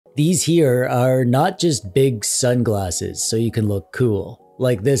These here are not just big sunglasses so you can look cool,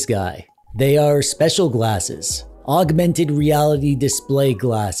 like this guy. They are special glasses. Augmented reality display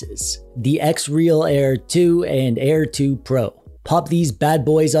glasses. The XREAL Air2 and Air2 Pro. Pop these bad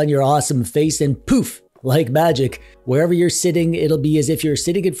boys on your awesome face and poof! Like magic, wherever you're sitting, it'll be as if you're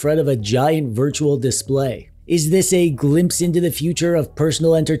sitting in front of a giant virtual display. Is this a glimpse into the future of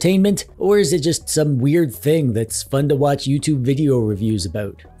personal entertainment, or is it just some weird thing that's fun to watch YouTube video reviews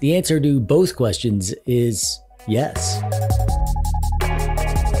about? The answer to both questions is yes.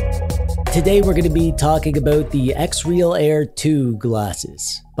 Today we're going to be talking about the XREAL Air2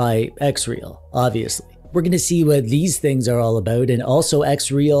 glasses by XREAL, obviously. We're going to see what these things are all about, and also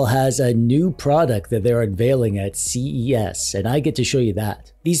XREAL has a new product that they're unveiling at CES, and I get to show you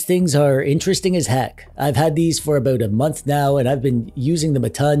that. These things are interesting as heck. I've had these for about a month now, and I've been using them a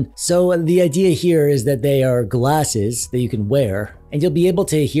ton. So the idea here is that they are glasses that you can wear, and you'll be able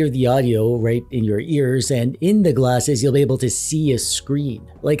to hear the audio right in your ears, and in the glasses you'll be able to see a screen,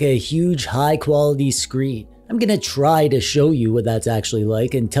 like a huge high-quality screen. I'm gonna try to show you what that's actually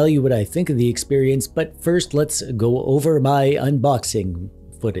like and tell you what I think of the experience, but first let's go over my unboxing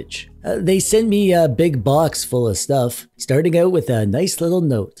footage. They sent me a big box full of stuff, starting out with a nice little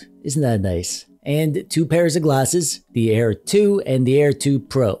note. Isn't that nice? And two pairs of glasses, the Air 2 and the Air 2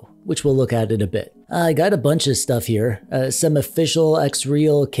 Pro, which we'll look at in a bit. I got a bunch of stuff here, some official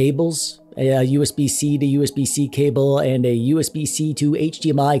XREAL cables, a USB-C to USB-C cable, and a USB-C to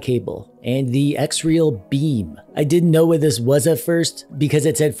HDMI cable, and the XREAL Beam. I didn't know what this was at first because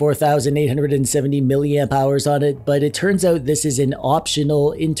it said 4,870 milliamp hours on it, but it turns out this is an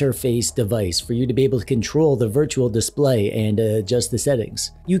optional interface device for you to be able to control the virtual display and adjust the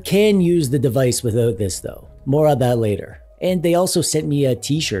settings. You can use the device without this though. More on that later. And they also sent me a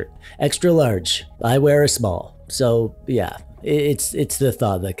t-shirt, extra large. I wear a small, so yeah, it's the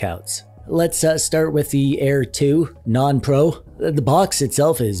thought that counts. Let's start with the Air 2 non-pro. The box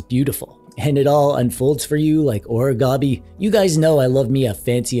itself is beautiful, and it all unfolds for you like origami. You guys know I love me a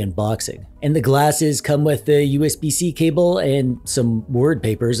fancy unboxing. And the glasses come with the USB-C cable and some word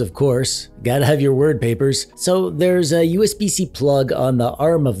papers, of course. Gotta have your word papers. So there's a USB-C plug on the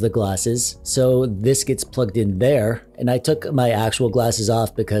arm of the glasses, so this gets plugged in there. And I took my actual glasses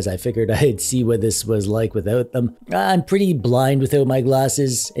off because I figured I'd see what this was like without them. I'm pretty blind without my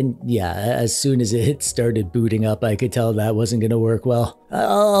glasses, and yeah, as soon as it started booting up, I could tell that wasn't gonna work well.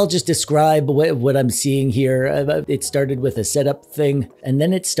 I'll just describe what I'm seeing here. It started with a setup thing, and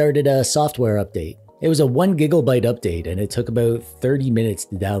then it started a software update. It was a 1 gigabyte update, and it took about 30 minutes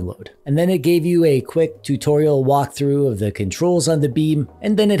to download. And then it gave you a quick tutorial walkthrough of the controls on the Beam,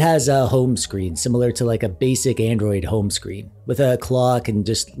 and then it has a home screen, similar to like a basic Android home screen, with a clock and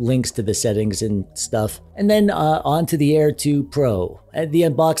just links to the settings and stuff. And then onto the Air 2 Pro. The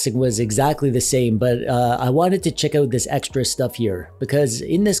unboxing was exactly the same, but I wanted to check out this extra stuff here, because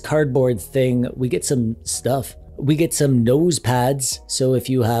in this cardboard thing, we get some stuff. We get some nose pads, so if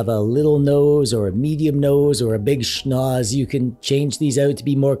you have a little nose or a medium nose or a big schnoz, you can change these out to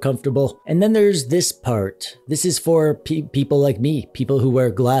be more comfortable. And then there's this part. This is for people like me, people who wear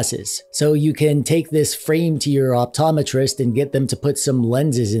glasses. So you can take this frame to your optometrist and get them to put some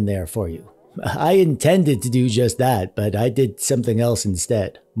lenses in there for you. I intended to do just that, but I did something else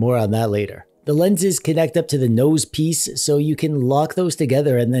instead. More on that later. The lenses connect up to the nose piece, so you can lock those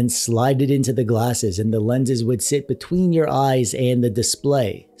together and then slide it into the glasses, and the lenses would sit between your eyes and the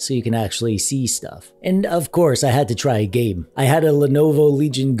display, so you can actually see stuff. And of course, I had to try a game. I had a Lenovo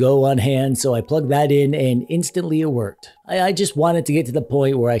Legion Go on hand, so I plugged that in and instantly it worked. I just wanted to get to the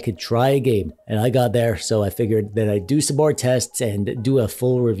point where I could try a game, and I got there, so I figured that I'd do some more tests and do a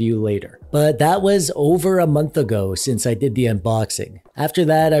full review later. But that was over a month ago since I did the unboxing. After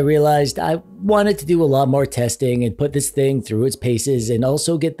that, I realized I wanted to do a lot more testing and put this thing through its paces and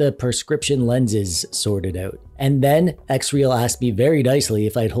also get the prescription lenses sorted out. And then XREAL asked me very nicely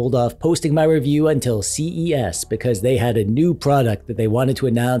if I'd hold off posting my review until CES because they had a new product that they wanted to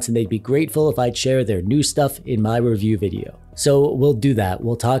announce and they'd be grateful if I'd share their new stuff in my review video. So we'll do that.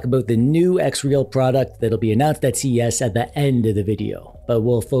 We'll talk about the new XREAL product that'll be announced at CES at the end of the video, but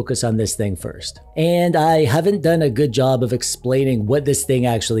we'll focus on this thing first. And I haven't done a good job of explaining what this thing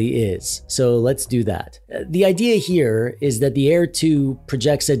actually is, so let's do that. The idea here is that the Air 2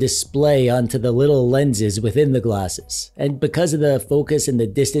 projects a display onto the little lenses within the glasses, and because of the focus and the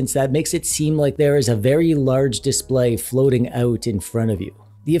distance, that makes it seem like there is a very large display floating out in front of you.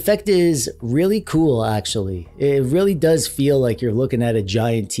 The effect is really cool, actually. It really does feel like you're looking at a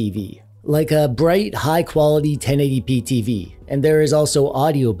giant TV. like a bright, high-quality 1080p TV. And there is also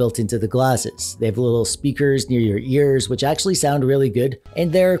audio built into the glasses. They have little speakers near your ears, which actually sound really good,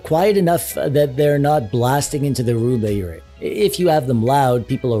 and they're quiet enough that they're not blasting into the room that you're in. If you have them loud,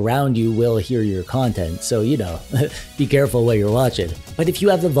 people around you will hear your content, so be careful what you're watching. But if you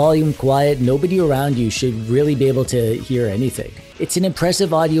have the volume quiet, nobody around you should really be able to hear anything. It's an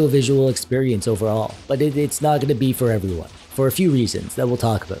impressive audio-visual experience overall, but it's not going to be for everyone, for a few reasons that we'll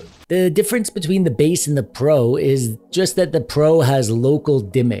talk about. The difference between the base and the Pro is just that the Pro has local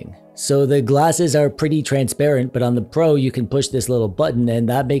dimming. So the glasses are pretty transparent, but on the Pro you can push this little button and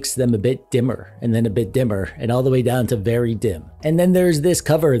that makes them a bit dimmer, and then a bit dimmer, and all the way down to very dim. And then there's this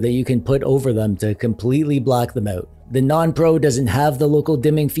cover that you can put over them to completely block them out. The non-Pro doesn't have the local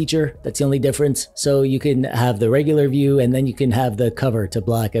dimming feature, that's the only difference, so you can have the regular view and then you can have the cover to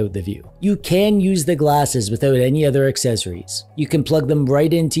block out the view. You can use the glasses without any other accessories. You can plug them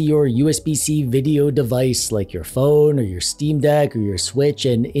right into your USB-C video device like your phone or your Steam Deck or your Switch,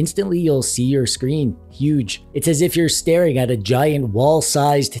 and instantly you'll see your screen. Huge. It's as if you're staring at a giant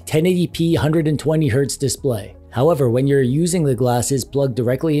wall-sized 1080p 120Hz display. However, when you're using the glasses plugged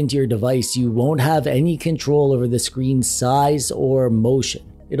directly into your device, you won't have any control over the screen's size or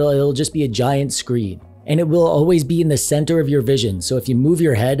motion. It'll just be a giant screen. And it will always be in the center of your vision, so if you move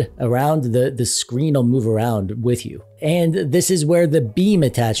your head around, the screen will move around with you. And this is where the beam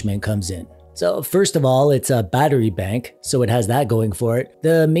attachment comes in. So first of all, it's a battery bank, so it has that going for it.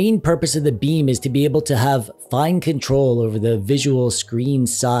 The main purpose of the beam is to be able to have fine control over the visual screen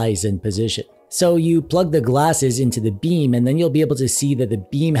size and position. So you plug the glasses into the beam and then you'll be able to see that the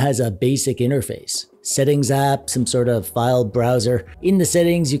beam has a basic interface. Settings app, some sort of file browser. In the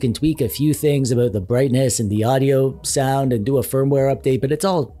settings, you can tweak a few things about the brightness and the audio, sound, and do a firmware update, but it's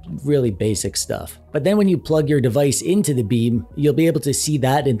all really basic stuff. But then when you plug your device into the beam, you'll be able to see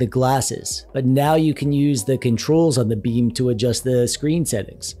that in the glasses. But now you can use the controls on the beam to adjust the screen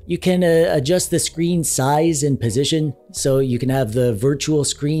settings. You can adjust the screen size and position, so you can have the virtual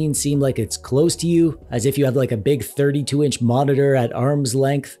screen seem like it's close to you, as if you have like a big 32-inch monitor at arm's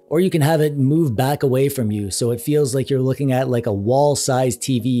length, or you can have it move back away from you so it feels like you're looking at like a wall-sized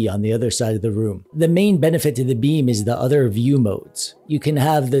TV on the other side of the room. The main benefit to the beam is the other view modes. You can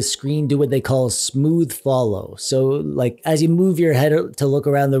have the screen do what they call smooth follow. So like as you move your head to look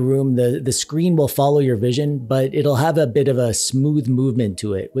around the room, the screen will follow your vision, but it'll have a bit of a smooth movement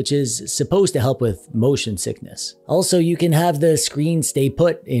to it, which is supposed to help with motion sickness. Also, you can have the screen stay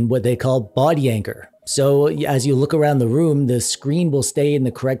put in what they call body anchor. So as you look around the room, the screen will stay in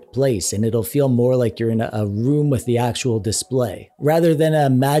the correct place and it'll feel more like you're in a room with the actual display, rather than a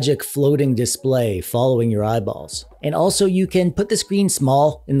magic floating display following your eyeballs. And also you can put the screen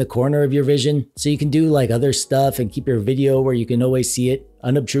small in the corner of your vision, so you can do like other stuff and keep your video where you can always see it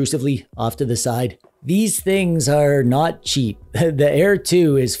unobtrusively off to the side. These things are not cheap. The Air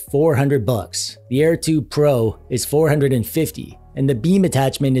 2 is $400. The Air 2 Pro is $450, and the beam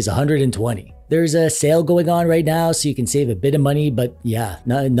attachment is $120. There's a sale going on right now, so you can save a bit of money, but yeah,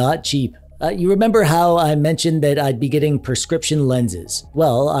 not cheap. You remember how I mentioned that I'd be getting prescription lenses?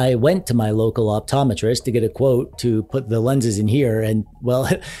 Well, I went to my local optometrist to get a quote to put the lenses in here, and well,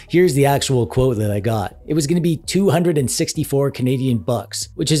 here's the actual quote that I got. It was going to be 264 Canadian bucks,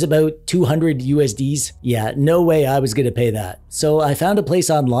 which is about 200 USDs. Yeah, no way I was going to pay that. So I found a place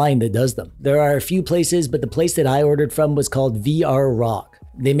online that does them. There are a few places, but the place that I ordered from was called VR Rock.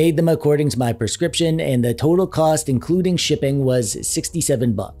 They made them according to my prescription, and the total cost including shipping was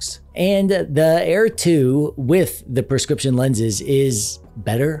 $67. And the Air 2 with the prescription lenses is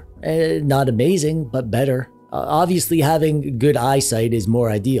better. Not amazing, but better. Obviously having good eyesight is more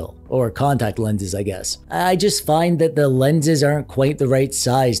ideal, or contact lenses I guess. I just find that the lenses aren't quite the right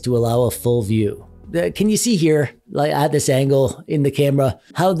size to allow a full view. Can you see here, like at this angle in the camera,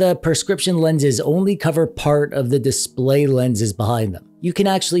 how the prescription lenses only cover part of the display lenses behind them? You can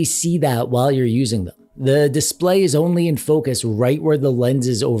actually see that while you're using them. The display is only in focus right where the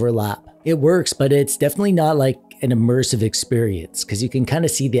lenses overlap. It works, but it's definitely not like an immersive experience because you can kind of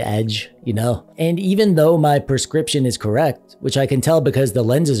see the edge, you know? And even though my prescription is correct, which I can tell because the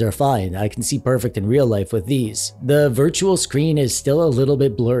lenses are fine, I can see perfect in real life with these, the virtual screen is still a little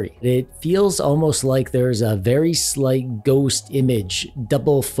bit blurry. It feels almost like there's a very slight ghost image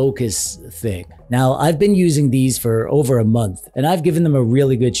double focus thing. Now, I've been using these for over a month and I've given them a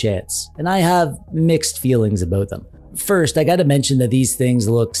really good chance, and I have mixed feelings about them. First, I gotta mention that these things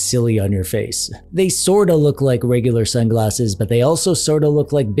look silly on your face. They sorta look like regular sunglasses, but they also sorta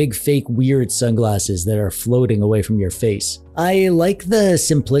look like big fake weird sunglasses that are floating away from your face. I like the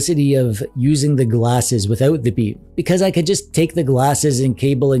simplicity of using the glasses without the beam, because I could just take the glasses and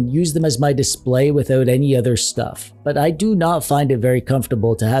cable and use them as my display without any other stuff. But I do not find it very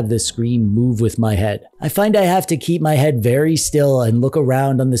comfortable to have the screen move with my head. I find I have to keep my head very still and look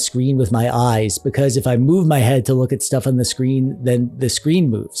around on the screen with my eyes, because if I move my head to look at stuff on the screen, then the screen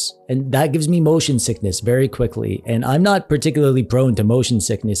moves. And that gives me motion sickness very quickly, and I'm not particularly prone to motion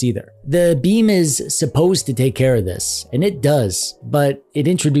sickness either. The beam is supposed to take care of this, and it does, but it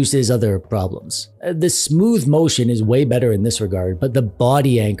introduces other problems. The smooth motion is way better in this regard, but the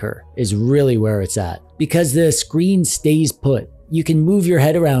body anchor is really where it's at. Because the screen stays put, you can move your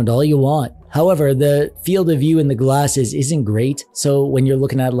head around all you want. However, the field of view in the glasses isn't great, so when you're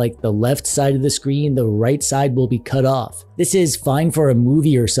looking at like the left side of the screen, the right side will be cut off. This is fine for a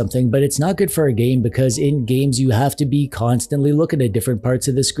movie or something, but it's not good for a game, because in games you have to be constantly looking at different parts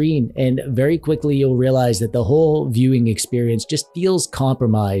of the screen, and very quickly you'll realize that the whole viewing experience just feels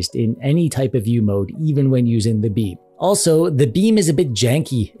compromised in any type of view mode, even when using the beam. Also, the beam is a bit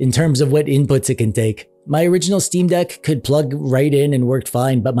janky in terms of what inputs it can take. My original Steam Deck could plug right in and worked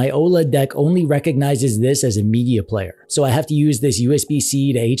fine, but my OLED deck only recognizes this as a media player. So I have to use this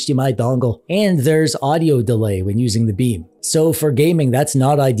USB-C to HDMI dongle, and there's audio delay when using the beam. So for gaming, that's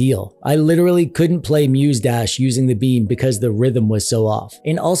not ideal. I literally couldn't play Muse Dash using the beam because the rhythm was so off.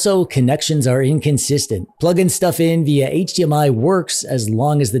 And also, connections are inconsistent. Plugging stuff in via HDMI works as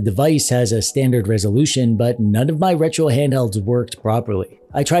long as the device has a standard resolution, but none of my retro handhelds worked properly.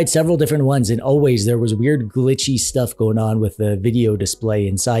 I tried several different ones, and always there was weird glitchy stuff going on with the video display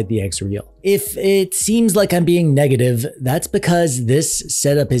inside the XREAL. If it seems like I'm being negative, that's because this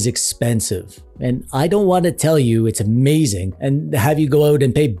setup is expensive. And I don't want to tell you it's amazing and have you go out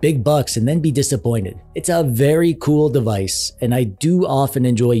and pay big bucks and then be disappointed. It's a very cool device, and I do often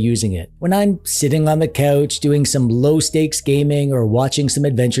enjoy using it. When I'm sitting on the couch doing some low stakes gaming or watching some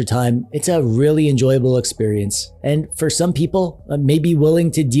Adventure Time, it's a really enjoyable experience. And for some people, may be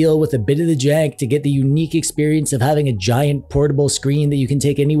willing to deal with a bit of the jank to get the unique experience of having a giant portable screen that you can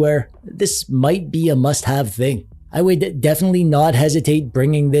take anywhere. This might be a must-have thing. I would definitely not hesitate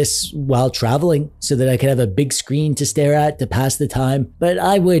bringing this while traveling so that I could have a big screen to stare at to pass the time, but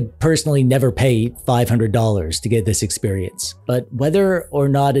I would personally never pay $500 to get this experience. But whether or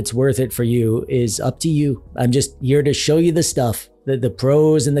not it's worth it for you is up to you. I'm just here to show you the stuff, the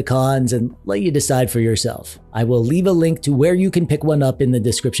pros and the cons, and let you decide for yourself. I will leave a link to where you can pick one up in the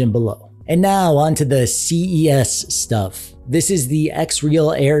description below. And now onto the CES stuff. This is the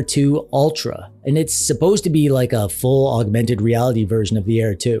XREAL Air2 Ultra, and it's supposed to be like a full augmented reality version of the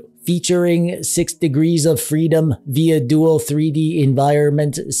Air 2. Featuring 6 degrees of freedom via dual 3D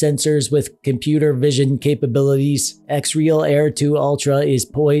environment sensors with computer vision capabilities, XREAL Air2 Ultra is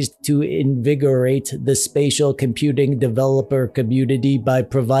poised to invigorate the spatial computing developer community by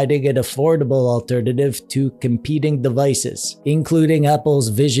providing an affordable alternative to competing devices, including Apple's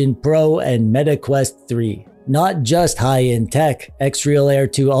Vision Pro and Meta Quest 3. Not just high-end tech, XREAL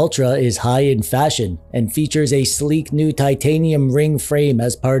Air2 Ultra is high in fashion and features a sleek new titanium ring frame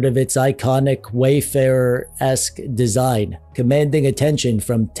as part of its iconic Wayfarer-esque design, commanding attention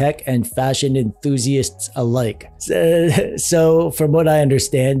from tech and fashion enthusiasts alike. So from what I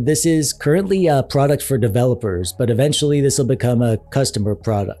understand, this is currently a product for developers, but eventually this will become a customer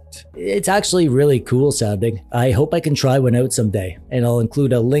product. It's actually really cool sounding. I hope I can try one out someday, and I'll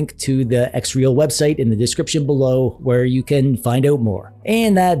include a link to the XREAL website in the description below where you can find out more.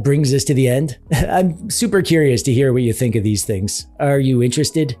 And that brings us to the end. I'm super curious to hear what you think of these things. Are you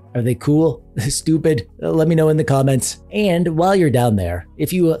interested? Are they cool? Stupid? Let me know in the comments. And while you're down there,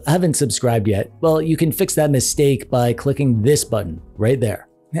 if you haven't subscribed yet, well, you can fix that mistake by clicking this button right there.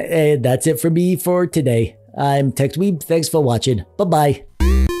 And that's it for me for today. I'm TechDweeb. Thanks for watching. Bye-bye.